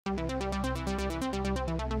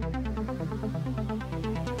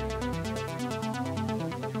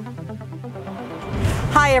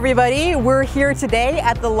Hi everybody, we're here today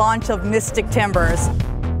at the launch of Mystic Timbers.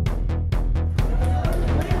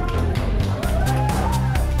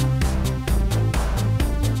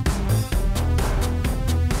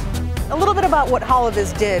 A little bit about what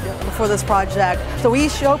Holovis did for this project. So we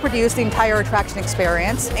show produce the entire attraction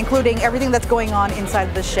experience, including everything that's going on inside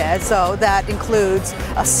of the shed. So that includes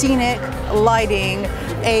a scenic, lighting,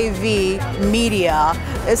 AV, media.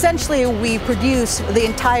 Essentially, we produce the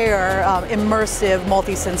entire immersive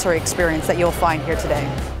multi-sensory experience that you'll find here today.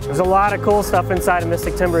 There's a lot of cool stuff inside of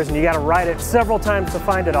Mystic Timbers, and you got to ride it several times to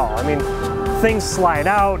find it all. I mean, things slide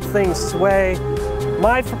out, things sway.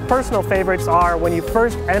 My personal favorites are when you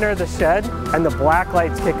first enter the shed and the black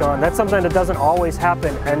lights kick on. That's something that doesn't always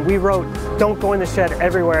happen, and we wrote, "Don't go in the shed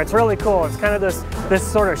everywhere." It's really cool. It's kind of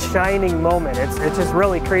this sort of shining moment. It's just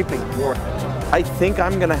really creepy. I think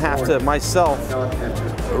I'm going to have to myself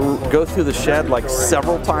go through the shed like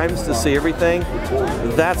several times to see everything.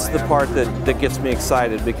 That's the part that gets me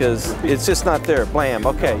excited, because it's just not there. Blam,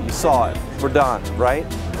 okay, you saw it, we're done, right?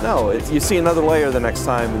 No, you see another layer the next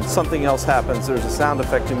time and something else happens. There's a sound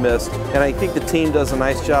effect you missed. And I think the team does a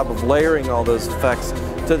nice job of layering all those effects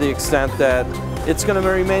to the extent that it's going to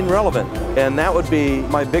remain relevant. And that would be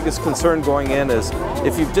my biggest concern going in, is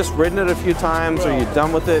if you've just ridden it a few times or you're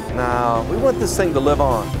done with it, no, we want this thing to live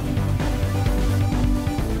on.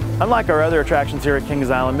 Unlike our other attractions here at Kings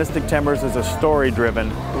Island, Mystic Timbers is a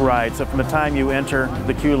story-driven ride. So from the time you enter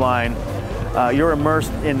the queue line, you're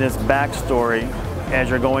immersed in this backstory as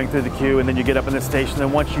you're going through the queue, and then you get up in the station.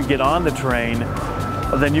 And once you get on the train,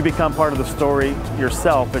 then you become part of the story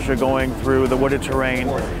yourself as you're going through the wooded terrain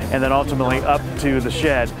and then ultimately up to the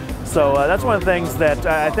shed. So that's one of the things that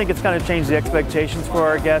I think it's kind of changed the expectations for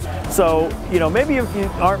our guests. So, you know, maybe if you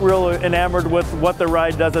aren't real enamored with what the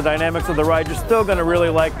ride does, the dynamics of the ride, you're still going to really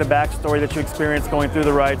like the backstory that you experience going through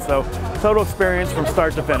the ride. So total experience from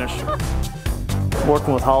start to finish.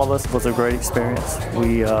 Working with Holovis was a great experience.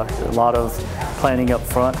 We a lot of planning up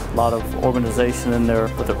front, a lot of organization in there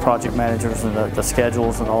with the project managers and the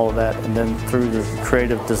schedules and all of that. And then through the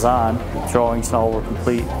creative design, drawings and all were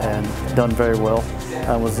complete and done very well.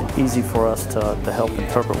 It was easy for us to help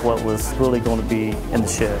interpret what was really going to be in the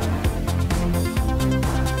shed.